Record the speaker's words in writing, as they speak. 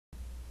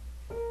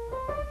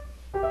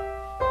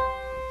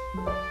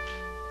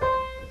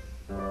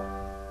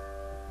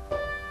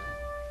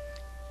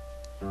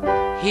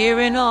Here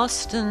in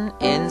Austin,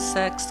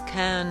 insects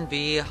can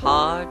be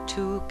hard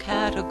to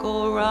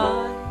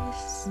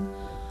categorize.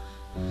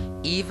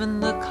 Even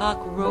the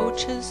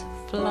cockroaches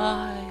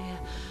fly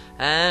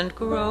and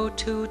grow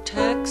to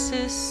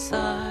Texas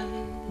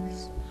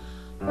size.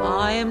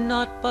 I am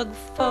not bug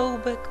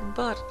phobic,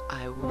 but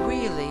I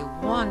really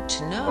want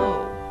to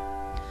know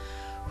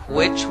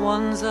which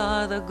ones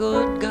are the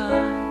good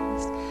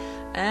guys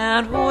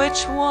and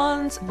which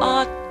ones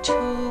ought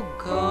to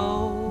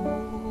go.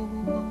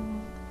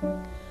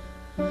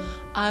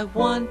 I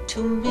want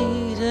to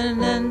meet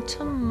an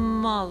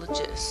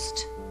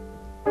entomologist,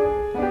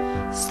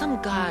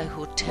 some guy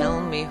who'll tell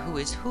me who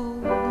is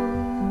who,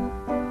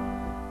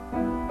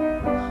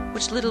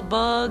 which little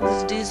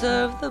bugs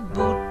deserve the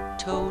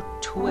boot-toe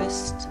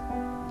twist,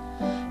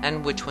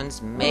 and which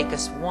ones make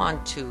us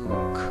want to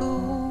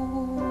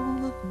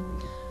coo.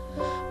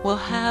 We'll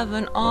have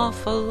an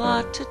awful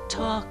lot to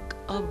talk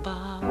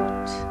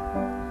about.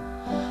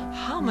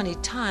 How many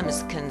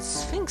times can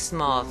sphinx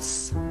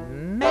moths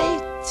mate?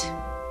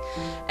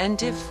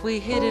 And if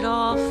we hit it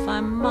off, I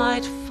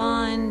might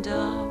find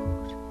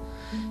out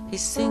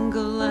he's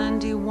single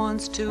and he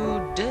wants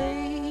to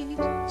date.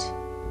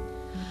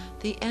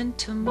 The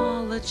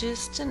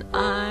entomologist and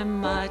I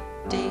might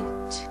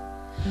date.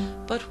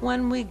 But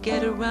when we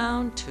get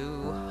around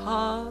to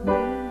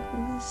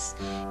hugs,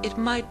 it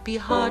might be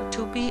hard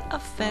to be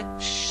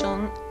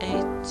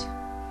affectionate.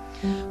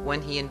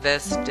 When he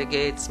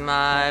investigates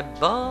my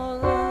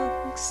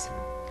bugs,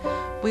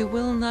 we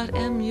will not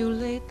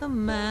emulate the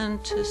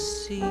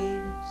fantasies.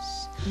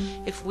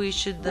 If we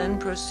should then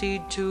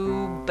proceed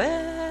to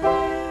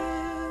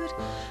bed,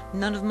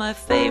 none of my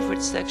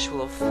favorite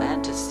sexual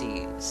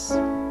fantasies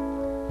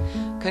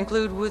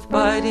conclude with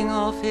biting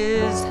off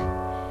his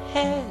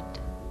head.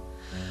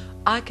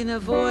 I can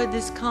avoid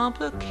this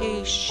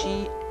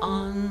complication.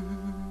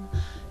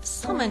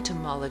 Some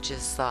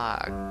entomologists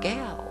are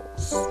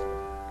gals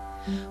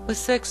with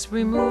sex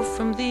removed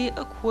from the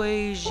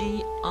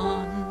equation.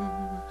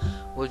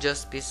 We'll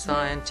just be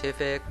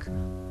scientific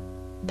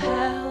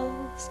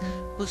pals.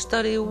 We'll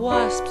study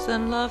wasps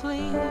and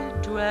lovely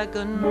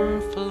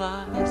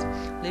dragonflies,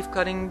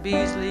 leaf-cutting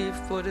bees,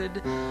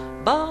 leaf-footed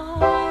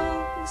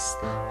bugs,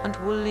 hunt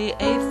woolly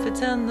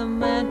aphids and the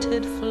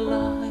mantid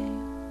fly,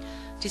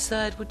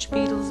 decide which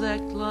beetles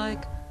act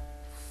like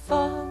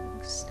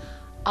fogs.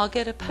 I'll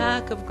get a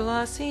pack of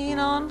glassine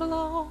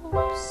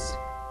envelopes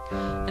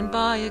and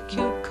buy a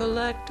cute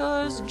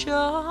collector's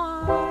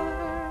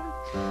jar.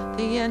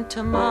 The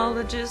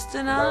entomologist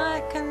and I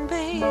can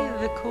be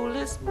the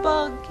coolest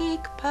bug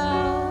geek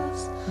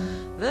pals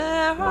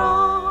there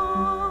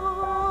are.